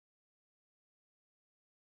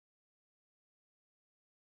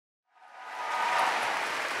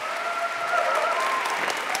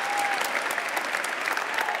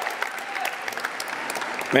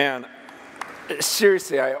Man,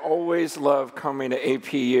 seriously, I always love coming to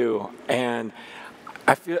APU, and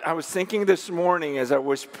I was thinking this morning as I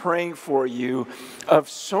was praying for you of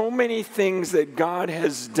so many things that God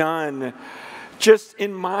has done just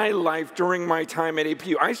in my life during my time at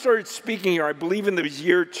APU. I started speaking here, I believe, in the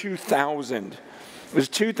year 2000. It was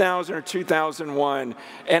 2000 or 2001,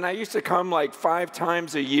 and I used to come like 5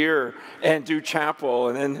 times a year and do chapel,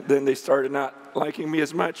 and then they started not liking me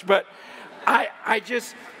as much. But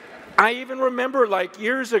I even remember like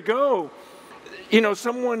years ago,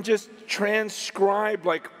 someone just transcribed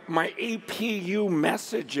like my APU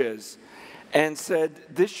messages and said,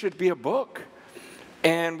 this should be a book.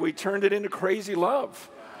 And we turned it into Crazy Love.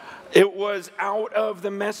 It was out of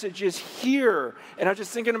the messages here. And I was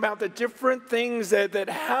just thinking about the different things that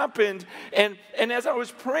happened. And as I was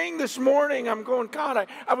praying this morning, I'm going, God,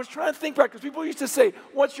 I was trying to think back, because people used to say,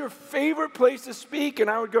 what's your favorite place to speak? And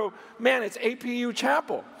I would go, man, it's APU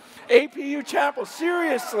Chapel. APU Chapel,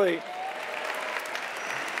 seriously.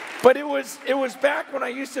 But it was back when I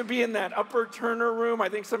used to be in that upper Turner room. I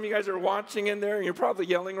think some of you guys are watching in there, and you're probably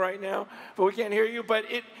yelling right now, but we can't hear you. But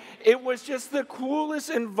it was just the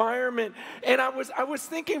coolest environment. And I was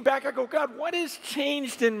thinking back, I go, God, what has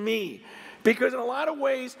changed in me? Because in a lot of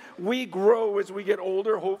ways, we grow as we get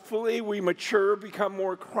older. Hopefully, we mature, become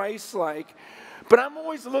more Christ-like. But I'm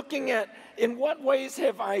always looking at, in what ways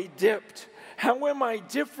have I dipped? How am I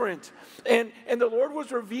different? And the Lord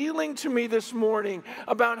was revealing to me this morning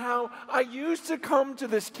about how I used to come to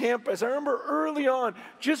this campus. I remember early on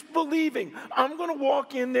just believing, I'm going to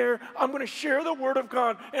walk in there, I'm going to share the Word of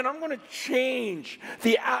God, and I'm going to change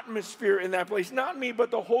the atmosphere in that place. Not me,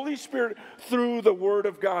 but the Holy Spirit through the Word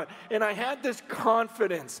of God. And I had this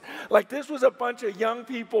confidence. Like this was a bunch of young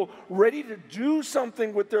people ready to do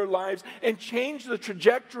something with their lives and change the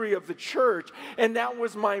trajectory of the church. And that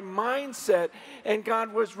was my mindset. And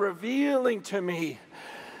God was revealing to me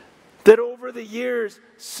that over the years,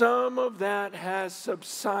 some of that has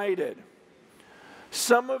subsided.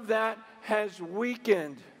 Some of that has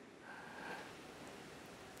weakened.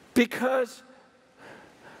 Because,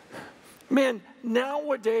 man,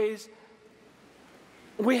 nowadays,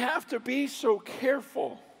 we have to be so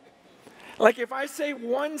careful. Like if I say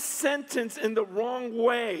one sentence in the wrong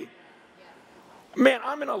way, man,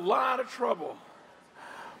 I'm in a lot of trouble.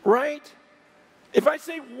 Right? If I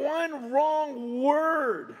say one wrong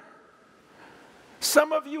word,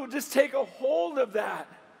 some of you will just take a hold of that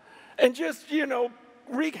and just,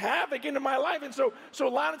 wreak havoc into my life. And so a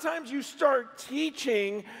lot of times you start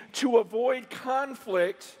teaching to avoid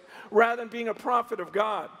conflict rather than being a prophet of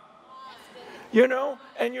God.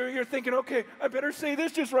 And you're thinking, okay, I better say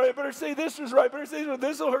this just right. I better say this just right. I better say this.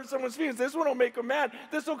 This will hurt someone's feelings. This one will make them mad.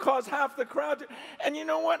 This will cause half the crowd to. And you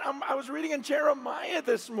know what? I was reading in Jeremiah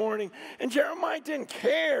this morning, and Jeremiah didn't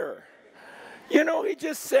care. He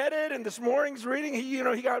just said it, and this morning's reading,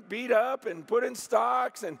 he got beat up and put in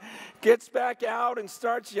stocks and gets back out and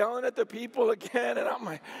starts yelling at the people again. And I'm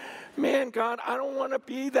like, man, God, I don't want to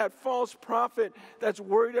be that false prophet that's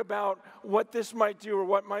worried about what this might do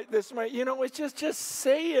or this might, it's just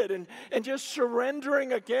say it and just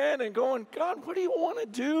surrendering again and going, God, what do you want to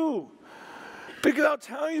do? Because I'll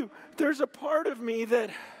tell you, there's a part of me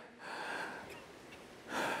that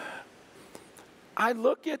I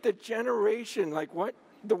look at the generation, like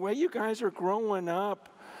the way you guys are growing up,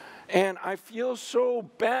 and I feel so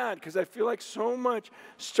bad because I feel like so much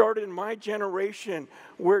started in my generation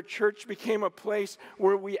where church became a place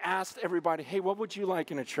where we asked everybody, hey, what would you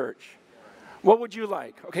like in a church? What would you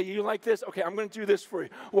like? Okay, you like this? Okay, I'm going to do this for you.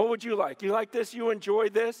 What would you like? You like this? You enjoy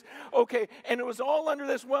this? Okay, and it was all under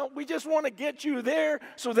this, well, we just want to get you there,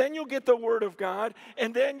 so then you'll get the Word of God,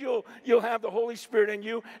 and then you'll have the Holy Spirit in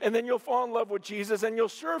you, and then you'll fall in love with Jesus, and you'll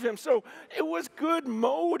serve Him. So it was good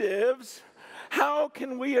motives. How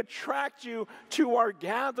can we attract you to our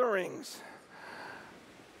gatherings?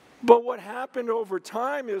 But what happened over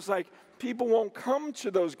time is like, people won't come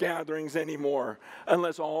to those gatherings anymore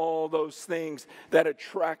unless all those things that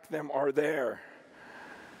attract them are there.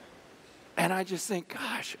 And I just think,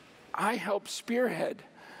 gosh, I helped spearhead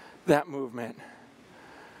that movement.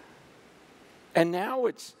 And now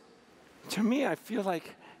to me, I feel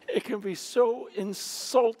like it can be so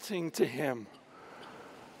insulting to Him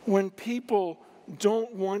when people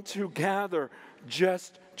don't want to gather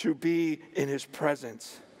just to be in His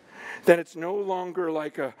presence. That it's no longer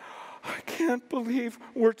like I can't believe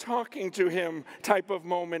we're talking to Him type of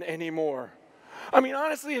moment anymore. I mean,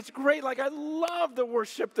 honestly, it's great. Like, I love the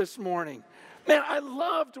worship this morning. Man, I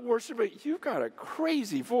love to worship it. You've got a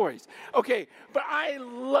crazy voice. Okay, but I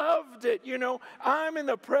loved it. You know, I'm in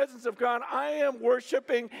the presence of God. I am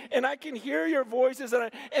worshiping, and I can hear your voices.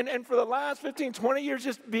 And for the last 15, 20 years,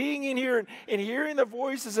 just being in here and hearing the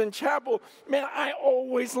voices in chapel, man, I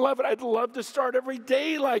always love it. I'd love to start every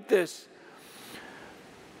day like this.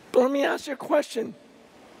 But let me ask you a question.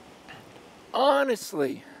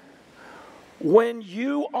 Honestly, when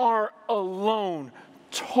you are alone,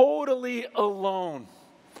 totally alone,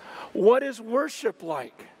 what is worship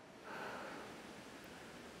like?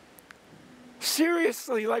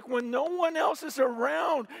 Seriously, like when no one else is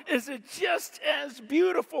around, is it just as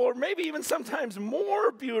beautiful, or maybe even sometimes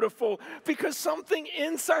more beautiful, because something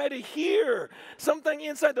inside of here, something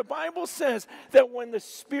inside the Bible says that when the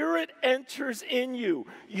Spirit enters in you,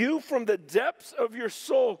 you from the depths of your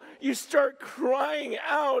soul, you start crying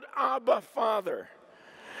out, Abba, Father.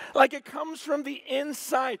 Like it comes from the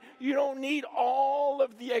inside. You don't need all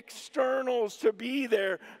of the externals to be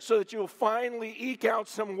there so that you'll finally eke out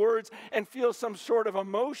some words and feel some sort of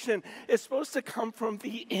emotion. It's supposed to come from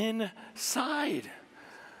the inside.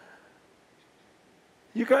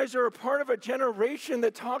 You guys are a part of a generation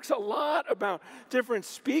that talks a lot about different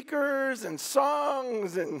speakers and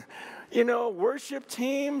songs and, you know, worship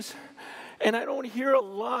teams. And I don't hear a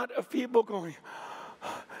lot of people going,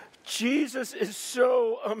 Jesus is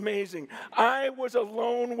so amazing. I was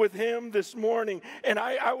alone with him this morning, and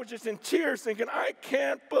I was just in tears thinking, I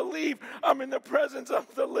can't believe I'm in the presence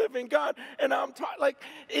of the living God. And I'm like,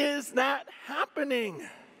 is that happening?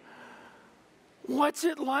 What's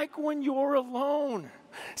it like when you're alone?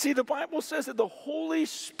 See, the Bible says that the Holy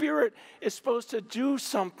Spirit is supposed to do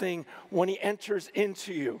something when he enters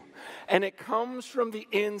into you. And it comes from the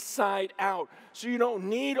inside out. So you don't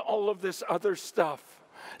need all of this other stuff.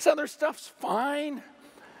 This other stuff's fine,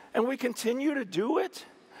 and we continue to do it.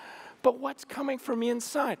 But what's coming from the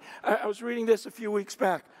inside? I was reading this a few weeks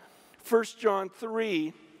back. 1 John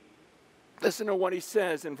 3, listen to what he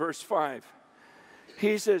says in verse 5.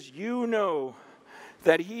 He says, you know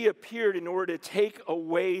that he appeared in order to take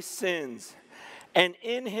away sins, and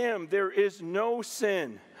in him there is no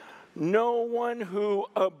sin. No one who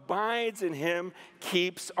abides in him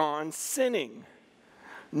keeps on sinning.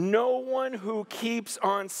 No one who keeps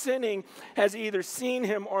on sinning has either seen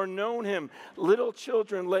him or known him. Little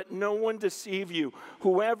children, let no one deceive you.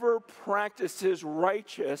 Whoever practices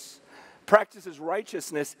righteousness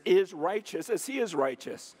is righteous as he is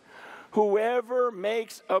righteous. Whoever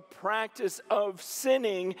makes a practice of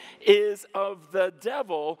sinning is of the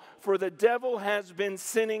devil, for the devil has been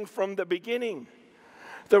sinning from the beginning.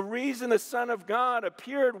 The reason the Son of God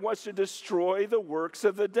appeared was to destroy the works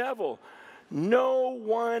of the devil. No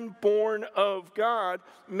one born of God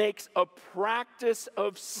makes a practice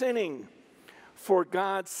of sinning, for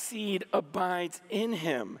God's seed abides in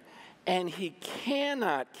him, and he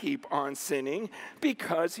cannot keep on sinning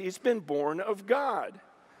because he's been born of God.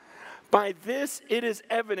 By this it is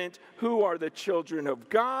evident who are the children of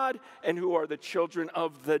God and who are the children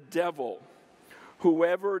of the devil.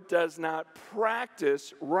 Whoever does not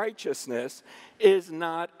practice righteousness is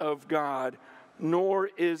not of God, nor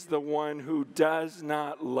is the one who does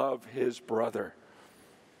not love his brother.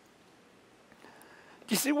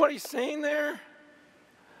 Do you see what he's saying there?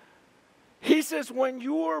 He says when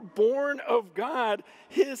you are born of God,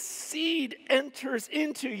 his seed enters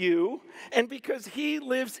into you, and because he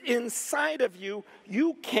lives inside of you,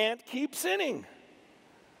 you can't keep sinning.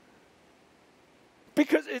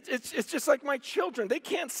 Because it's just like my children. They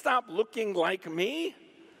can't stop looking like me.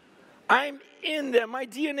 I'm in them. My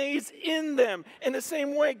DNA is in them. In the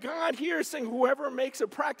same way, God here is saying whoever makes a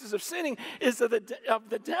practice of sinning is of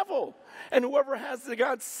the devil. And whoever has the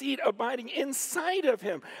God's seed abiding inside of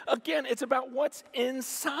him. Again, it's about what's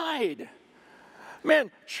inside.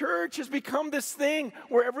 Man, church has become this thing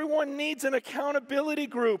where everyone needs an accountability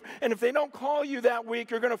group. And if they don't call you that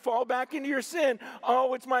week, you're going to fall back into your sin.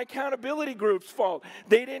 Oh, it's my accountability group's fault.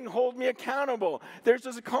 They didn't hold me accountable. They're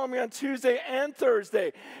supposed to call me on Tuesday and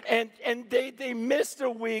Thursday. And they missed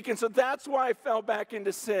a week, and so that's why I fell back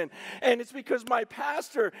into sin. And it's because my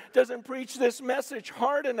pastor doesn't preach this message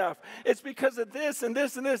hard enough. It's because of this and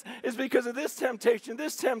this and this. It's because of this temptation,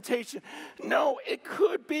 this temptation. No, it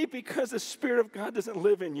could be because the Spirit of God doesn't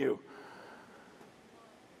live in you.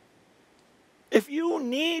 If you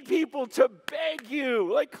need people to beg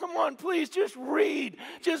you, like, come on, please, just read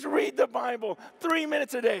the Bible 3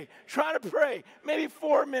 minutes a day. Try to pray maybe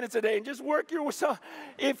 4 minutes a day and just work yourself.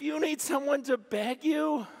 If you need someone to beg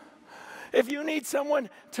you, if you need someone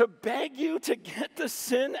to beg you to get the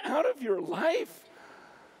sin out of your life,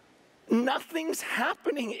 nothing's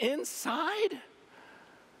happening inside.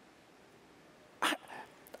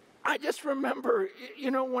 I just remember,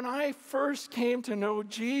 when I first came to know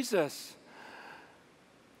Jesus,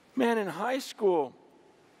 man, in high school,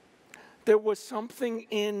 there was something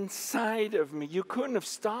inside of me. You couldn't have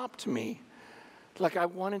stopped me. Like, I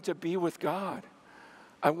wanted to be with God.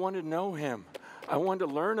 I wanted to know him. I wanted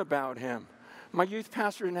to learn about him. My youth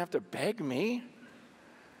pastor didn't have to beg me.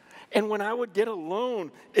 And when I would get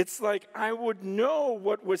alone, it's like I would know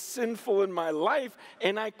what was sinful in my life,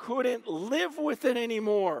 and I couldn't live with it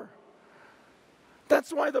anymore.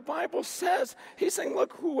 That's why the Bible says, he's saying,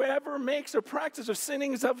 look, whoever makes a practice of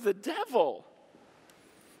sinning is of the devil.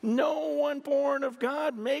 No one born of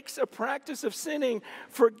God makes a practice of sinning,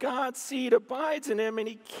 for God's seed abides in him, and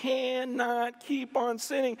he cannot keep on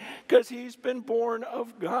sinning because he's been born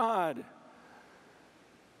of God.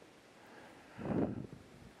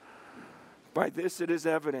 By this it is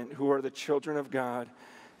evident who are the children of God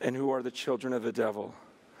and who are the children of the devil.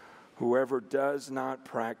 Whoever does not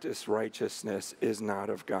practice righteousness is not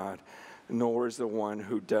of God, nor is the one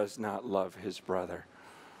who does not love his brother.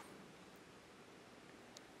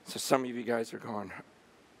 So some of you guys are going,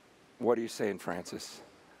 what are you saying, Francis?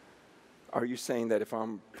 Are you saying that if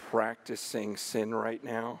I'm practicing sin right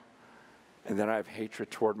now and that I have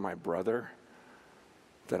hatred toward my brother,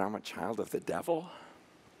 that I'm a child of the devil?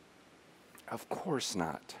 Of course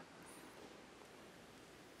not.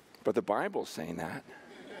 But the Bible's saying that.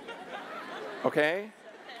 Okay?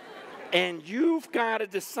 And you've got to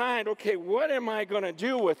decide, okay, what am I going to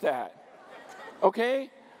do with that? Okay?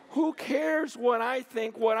 Who cares what I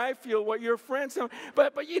think, what I feel, what your friends know?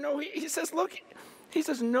 But he says, look, he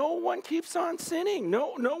says, no one keeps on sinning.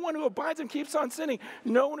 No one who abides in him keeps on sinning.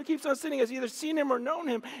 No one who keeps on sinning has either seen him or known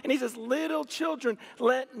him. And he says, little children,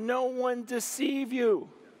 let no one deceive you.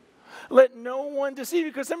 Let no one deceive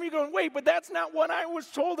you. Because some of you are going, wait, but that's not what I was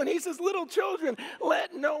told. And he says, little children,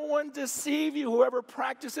 let no one deceive you. Whoever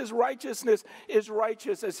practices righteousness is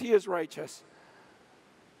righteous as he is righteous.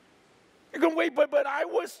 You're going, wait, but I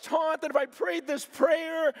was taught that if I prayed this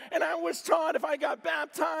prayer, and I was taught if I got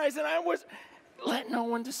baptized, let no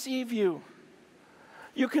one deceive you.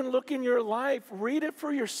 You can look in your life, read it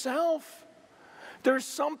for yourself. There's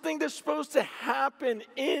something that's supposed to happen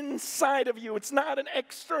inside of you. It's not an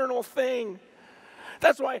external thing.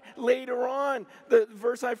 That's why later on, the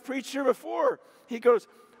verse I've preached here before, he goes,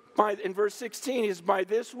 in verse 16, is by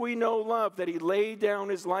this we know love, that he laid down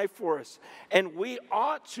his life for us. And we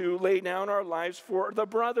ought to lay down our lives for the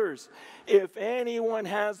brothers. If anyone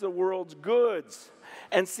has the world's goods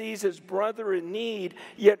and sees his brother in need,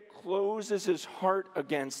 yet closes his heart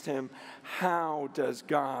against him, how does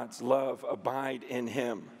God's love abide in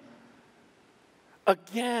him?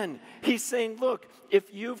 Again, he's saying, look,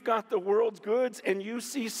 if you've got the world's goods and you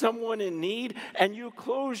see someone in need and you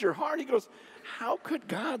close your heart, he goes, how could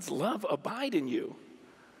God's love abide in you?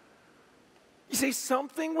 You see,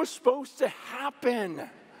 something was supposed to happen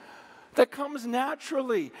that comes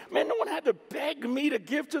naturally. Man, no one had to beg me to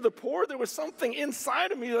give to the poor. There was something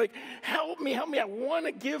inside of me like, help me. I want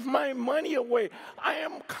to give my money away. I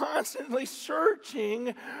am constantly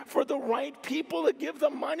searching for the right people to give the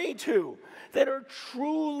money to that are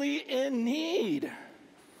truly in need.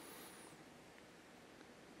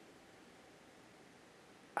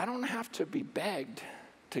 I don't have to be begged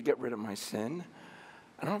to get rid of my sin.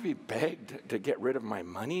 I don't have to be begged to get rid of my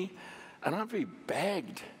money. I don't have to be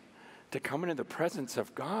begged to come into the presence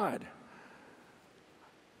of God.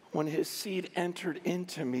 When his seed entered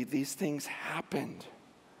into me, these things happened.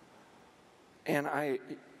 And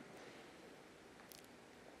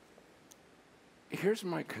here's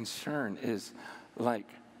my concern is, like,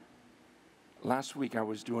 last week I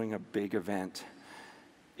was doing a big event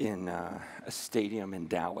in a stadium in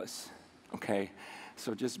Dallas, okay?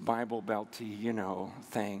 So just Bible Belty,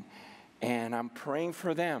 thing. And I'm praying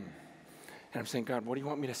for them. And I'm saying, God, what do you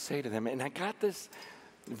want me to say to them? And I got this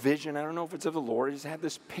vision. I don't know if it's of the Lord. I just had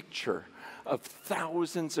this picture of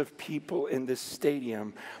thousands of people in this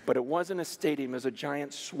stadium. But it wasn't a stadium. It was a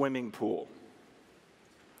giant swimming pool.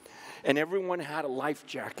 And everyone had a life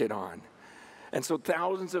jacket on. And so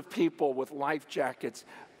thousands of people with life jackets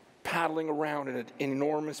paddling around in an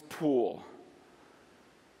enormous pool.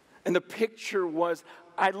 And the picture was,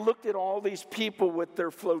 I looked at all these people with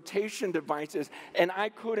their flotation devices, and I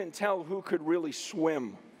couldn't tell who could really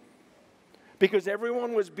swim because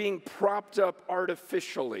everyone was being propped up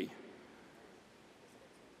artificially.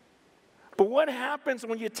 But what happens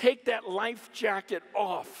when you take that life jacket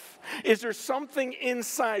off? Is there something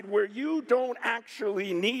inside where you don't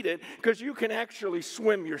actually need it because you can actually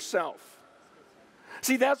swim yourself?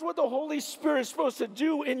 See, that's what the Holy Spirit is supposed to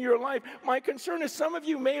do in your life. My concern is some of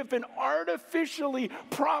you may have been artificially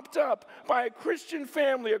propped up by a Christian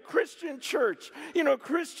family, a Christian church,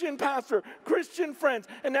 Christian pastor, Christian friends,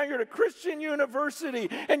 and now you're at a Christian university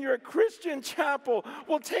and you're a Christian chapel.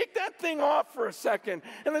 Well, take that thing off for a second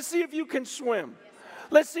and let's see if you can swim.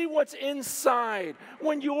 Let's see what's inside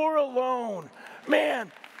when you're alone.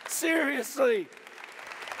 Man, seriously.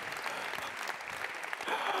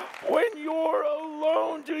 When you're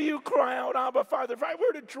alone, do you cry out, Abba, Father? If I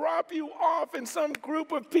were to drop you off in some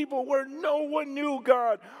group of people where no one knew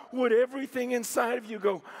God, would everything inside of you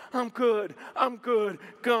go, I'm good,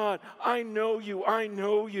 God, I know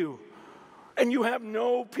you. And you have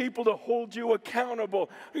no people to hold you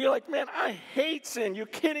accountable. You're like, man, I hate sin. You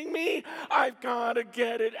kidding me? I've got to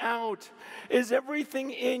get it out. Is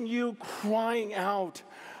everything in you crying out,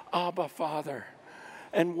 Abba, Father?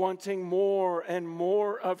 And wanting more and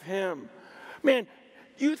more of him. Man,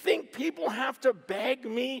 you think people have to beg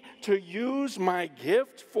me to use my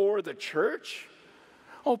gift for the church?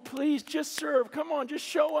 Oh, please, just serve. Come on, just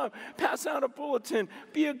show up. Pass out a bulletin.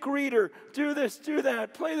 Be a greeter. Do this, do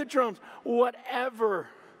that. Play the drums. Whatever.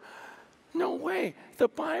 No way. The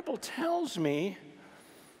Bible tells me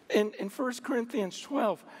in 1 Corinthians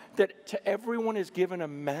 12 that to everyone is given a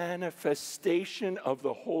manifestation of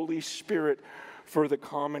the Holy Spirit for the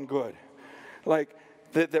common good. Like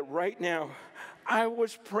that right now, I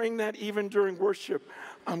was praying that even during worship.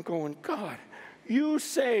 I'm going, God, you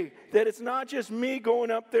say that it's not just me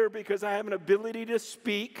going up there because I have an ability to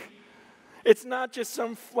speak. It's not just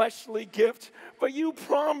some fleshly gift, but you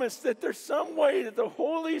promised that there's some way that the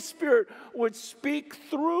Holy Spirit would speak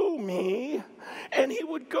through me and he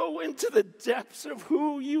would go into the depths of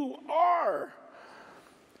who you are.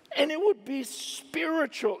 And it would be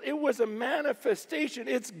spiritual. It was a manifestation.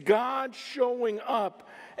 It's God showing up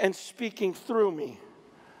and speaking through me.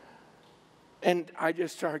 And I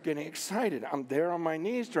just started getting excited. I'm there on my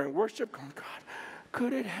knees during worship going, God,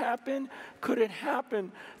 could it happen? Could it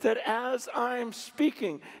happen that as I'm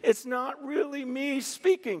speaking, it's not really me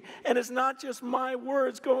speaking, and it's not just my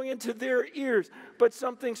words going into their ears, but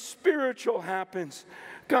something spiritual happens.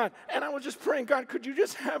 God, and I was just praying, God, could you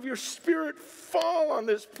just have your Spirit fall on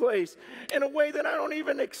this place in a way that I don't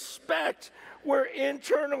even expect, where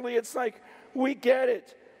internally it's like, we get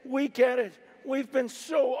it, we've been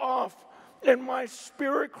so off, and my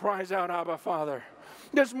spirit cries out, Abba, Father.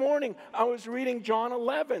 This morning, I was reading John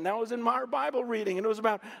 11. That was in my Bible reading, and it was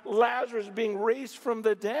about Lazarus being raised from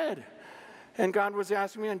the dead. And God was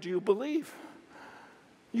asking me, and do you believe?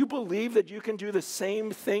 You believe that you can do the same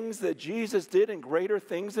things that Jesus did and greater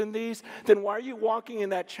things than these? Then why are you walking in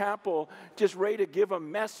that chapel just ready to give a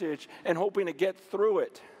message and hoping to get through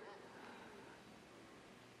it?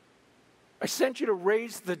 I sent you to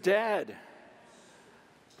raise the dead.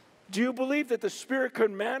 Do you believe that the Spirit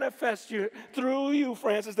could manifest you through you,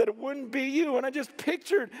 Francis, that it wouldn't be you? And I just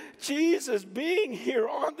pictured Jesus being here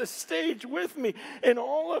on the stage with me in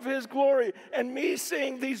all of his glory, and me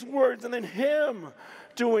saying these words, and then him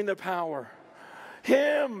doing the power.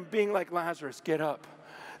 Him being like, Lazarus, get up.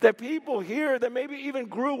 That people here that maybe even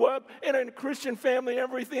grew up in a Christian family and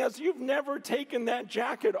everything else, you've never taken that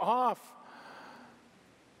jacket off.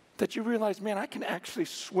 That you realize, man, I can actually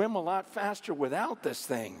swim a lot faster without this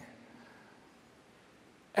thing.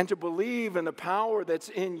 And to believe in the power that's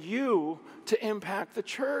in you to impact the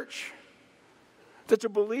church. That to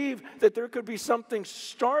believe that there could be something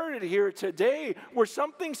started here today where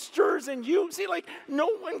something stirs in you. See, like, no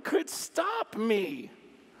one could stop me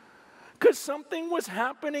because something was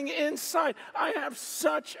happening inside. I have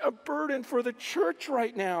such a burden for the church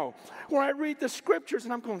right now where I read the scriptures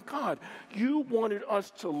and I'm going, God, you wanted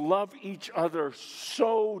us to love each other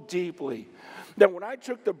so deeply that when I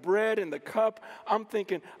took the bread and the cup, I'm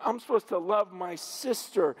thinking, I'm supposed to love my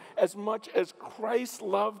sister as much as Christ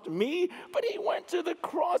loved me, but he went to the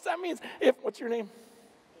cross. That means, what's your name?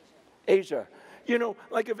 Asia. You know,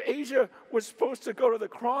 like if Asia was supposed to go to the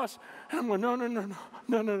cross, and I'm going,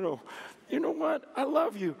 no. You know what? I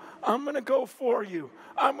love you. I'm going to go for you.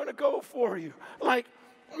 Like,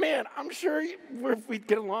 man, I'm sure if we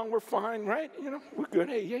get along, we're fine, right? You know, we're good.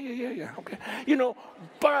 Hey, yeah, okay. You know,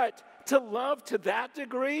 but to love to that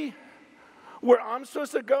degree, where I'm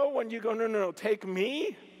supposed to go when you go, no, take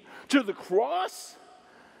me to the cross.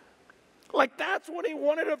 Like, that's what he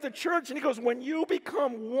wanted of the church. And he goes, when you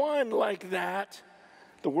become one like that,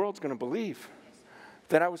 the world's going to believe.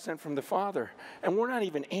 that I was sent from the Father. And we're not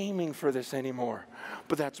even aiming for this anymore.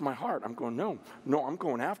 But that's my heart. I'm going, no, I'm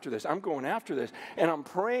going after this. I'm going after this. And I'm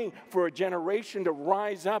praying for a generation to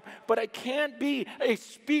rise up. But I can't be a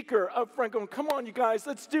speaker up front going, come on, you guys,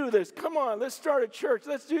 let's do this. Come on, let's start a church.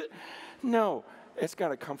 Let's do it. No, it's got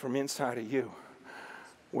to come from inside of you,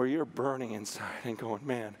 where you're burning inside and going,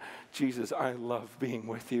 man, Jesus, I love being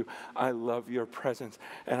with you. I love your presence.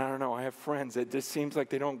 And I don't know, I have friends that just seems like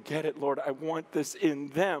they don't get it, Lord. I want this in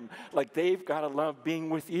them. Like they've got to love being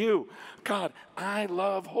with you. God, I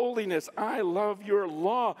love holiness. I love your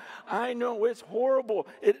law. I know it's horrible.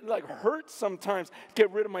 It like hurts sometimes to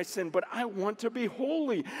get rid of my sin, but I want to be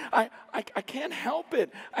holy. I can't help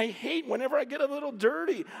it. I hate whenever I get a little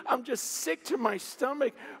dirty. I'm just sick to my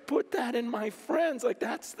stomach. Put that in my friends. Like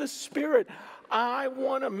that's the Spirit. I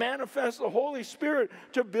want to manifest the Holy Spirit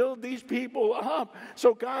to build these people up.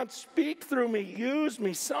 So God, speak through me. Use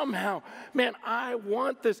me somehow. Man, I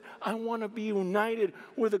want this. I want to be united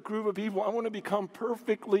with a group of people. I want to become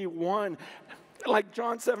perfectly one. Like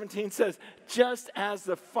John 17 says, just as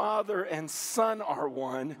the Father and Son are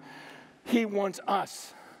one, He wants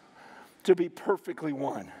us to be perfectly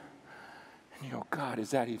one. And you go, God,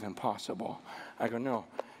 is that even possible? I go, no.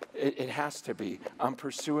 It has to be. I'm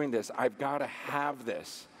pursuing this. I've got to have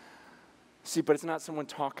this. See, but it's not someone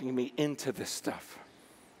talking me into this stuff.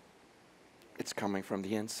 It's coming from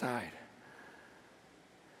the inside.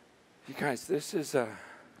 You guys, this is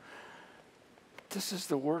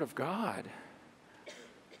the Word of God.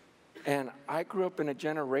 And I grew up in a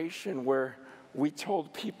generation where we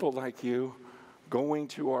told people like you, going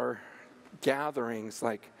to our gatherings,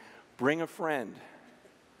 like, bring a friend.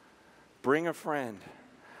 Bring a friend.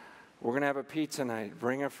 We're going to have a pizza night.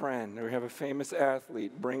 Bring a friend. We have a famous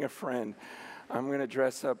athlete. Bring a friend. I'm going to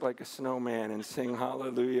dress up like a snowman and sing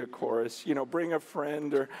Hallelujah chorus. Bring a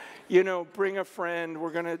friend or, bring a friend. We're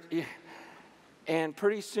going to, and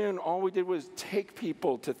pretty soon all we did was take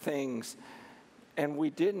people to things, and we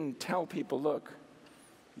didn't tell people, look,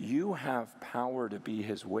 you have power to be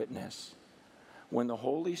His witness. When the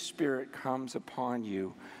Holy Spirit comes upon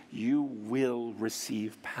you, you will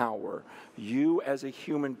receive power. You as a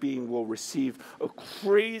human being will receive a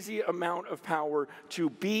crazy amount of power to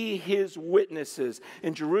be His witnesses.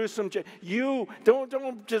 In Jerusalem, you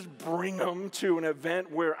don't just bring them to an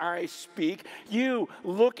event where I speak. You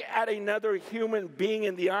look at another human being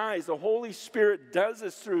in the eyes. The Holy Spirit does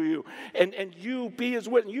this through you. And you be His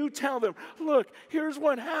witness. You tell them, look, here's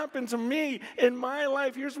what happened to me in my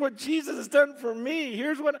life. Here's what Jesus has done for me.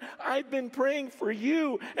 Here's what I've been praying for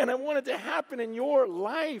you. And I want it to happen in your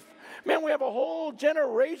life. Man, we have a whole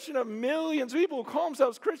generation of millions of people who call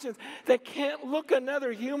themselves Christians that can't look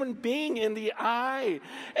another human being in the eye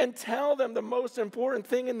and tell them the most important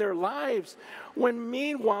thing in their lives. When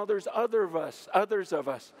meanwhile, there's others of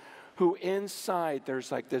us who inside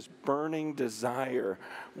there's like this burning desire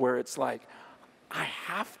where it's like, I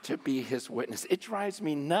have to be His witness. It drives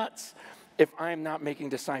me nuts if I'm not making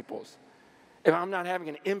disciples, if I'm not having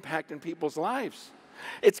an impact in people's lives.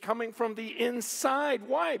 It's coming from the inside.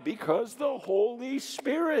 Why? Because the Holy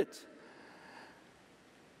Spirit.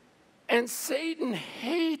 And Satan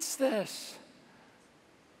hates this.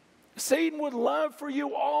 Satan would love for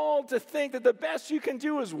you all to think that the best you can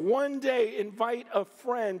do is one day invite a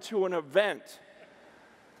friend to an event,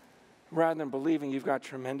 rather than believing you've got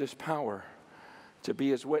tremendous power to be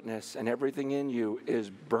His witness and everything in you is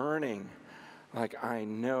burning. Like, I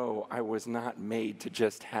know I was not made to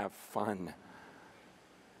just have fun.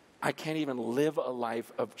 I can't even live a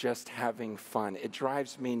life of just having fun. It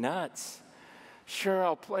drives me nuts. Sure,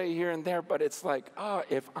 I'll play here and there, but it's like,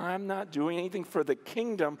 if I'm not doing anything for the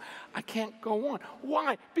kingdom, I can't go on.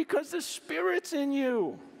 Why? Because the Spirit's in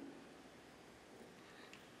you.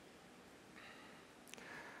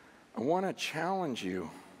 I want to challenge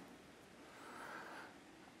you.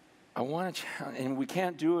 And we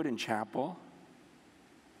can't do it in chapel.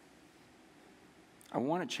 I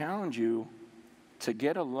want to challenge you to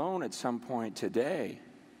get alone at some point today.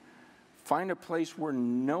 Find a place where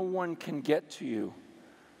no one can get to you.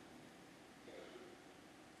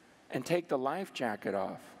 And take the life jacket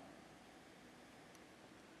off.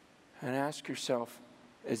 And ask yourself,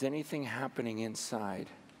 is anything happening inside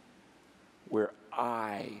where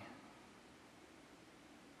I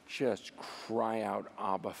just cry out,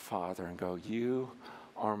 Abba, Father, and go, you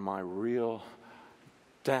are my real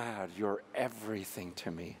Dad, you're everything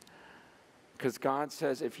to me. Because God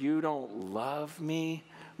says, if you don't love me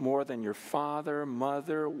more than your father,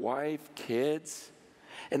 mother, wife, kids,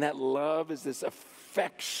 and that love is this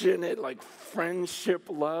affectionate, like friendship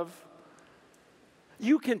love,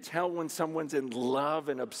 you can tell when someone's in love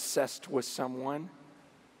and obsessed with someone.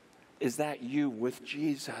 is that you with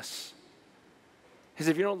Jesus? He says,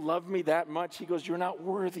 if you don't love me that much, he goes, you're not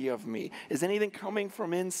worthy of me. Is anything coming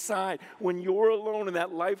from inside? When you're alone and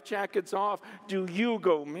that life jacket's off, do you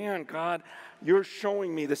go, man, God, you're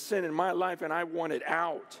showing me the sin in my life and I want it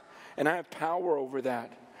out. And I have power over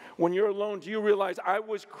that. When you're alone, do you realize I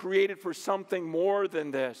was created for something more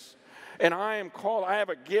than this? And I am called, I have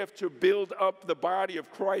a gift to build up the body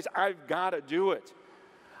of Christ. I've got to do it.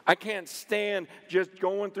 I can't stand just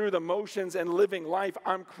going through the motions and living life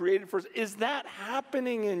I'm created for. Is that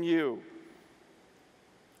happening in you?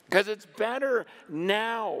 Because it's better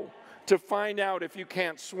now to find out if you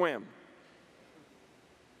can't swim.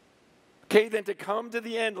 Okay, than to come to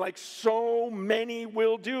the end like so many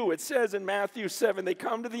will do. It says in Matthew 7, they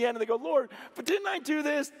come to the end and they go, Lord, but didn't I do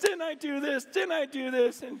this? Didn't I do this? Didn't I do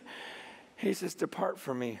this? And he says, depart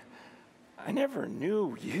from me. I never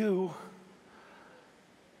knew you.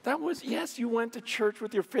 That was, yes, you went to church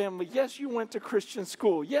with your family. Yes, you went to Christian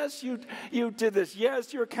school. Yes, you did this.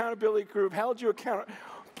 Yes, your accountability group held you accountable.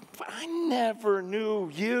 But I never knew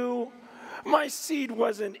you. My seed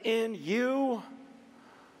wasn't in you.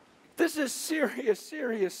 This is serious,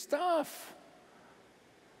 serious stuff.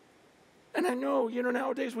 And I know,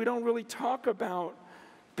 nowadays we don't really talk about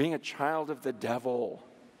being a child of the devil.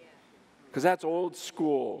 Because that's old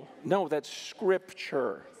school. No, that's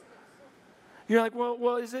scripture. You're like,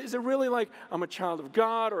 well, is it really like I'm a child of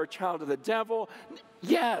God or a child of the devil?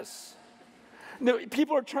 Yes. No,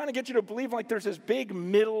 people are trying to get you to believe like there's this big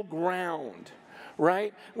middle ground,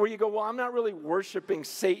 right? Where you go, well, I'm not really worshiping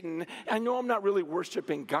Satan. I know I'm not really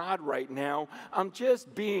worshiping God right now. I'm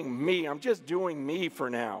just being me. I'm just doing me for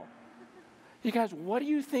now. You guys, what do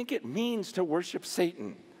you think it means to worship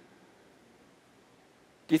Satan?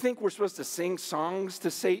 Do you think we're supposed to sing songs to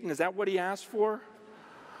Satan? Is that what he asked for?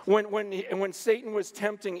 When Satan was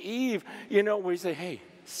tempting Eve, where he said, hey,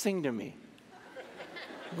 sing to me.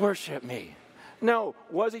 Worship me. No,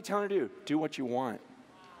 what was he telling her to do? Do what you want.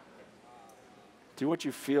 Do what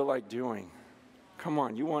you feel like doing. Come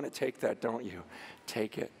on, you want to take that, don't you?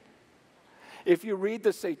 Take it. If you read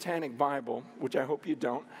the Satanic Bible, which I hope you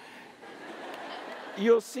don't,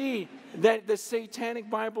 you'll see that the Satanic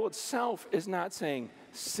Bible itself is not saying,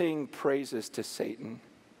 sing praises to Satan.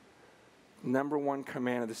 Number one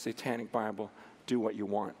command of the Satanic Bible, do what you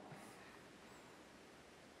want.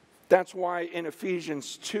 That's why in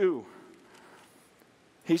Ephesians 2,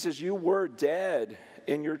 he says, you were dead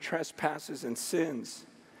in your trespasses and sins,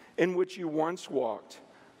 in which you once walked.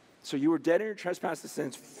 So you were dead in your trespasses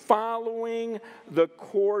and sins, following the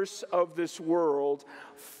course of this world,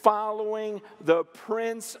 following the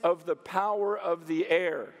prince of the power of the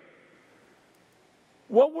air.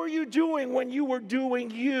 What were you doing when you were doing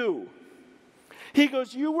you? He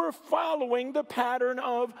goes, you were following the pattern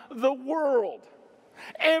of the world.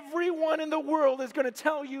 Everyone in the world is going to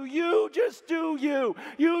tell you, you just do you.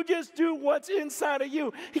 You just do what's inside of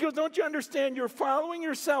you. He goes, don't you understand? You're following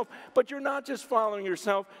yourself, but you're not just following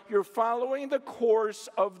yourself. You're following the course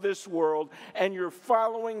of this world, and you're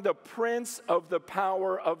following the prince of the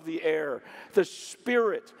power of the air, the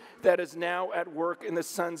spirit that is now at work in the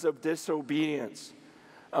sons of disobedience,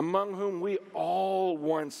 among whom we all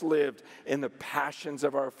once lived in the passions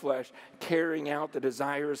of our flesh, carrying out the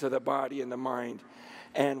desires of the body and the mind,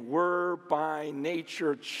 and were by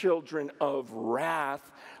nature children of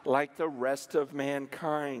wrath like the rest of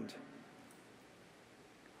mankind.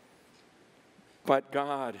 But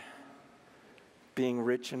God, being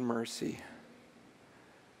rich in mercy,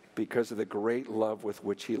 because of the great love with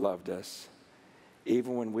which he loved us,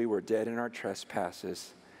 even when we were dead in our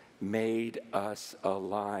trespasses, made us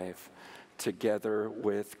alive together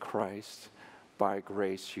with Christ. By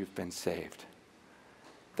grace you've been saved.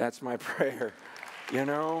 That's my prayer.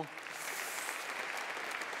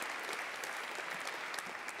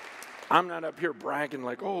 I'm not up here bragging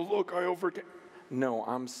like, oh, look, I overcame. No,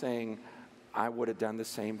 I'm saying I would have done the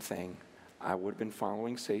same thing. I would have been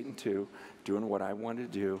following Satan too, doing what I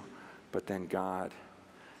wanted to do. But then God,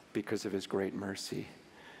 because of his great mercy,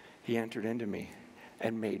 he entered into me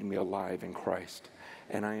and made me alive in Christ.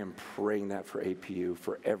 And I am praying that for APU,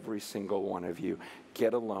 for every single one of you.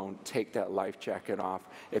 Get alone, take that life jacket off.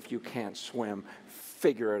 If you can't swim,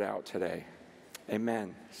 figure it out today.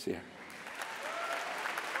 Amen. See ya.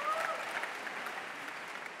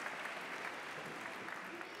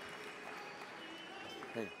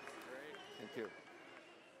 Hey, thank you.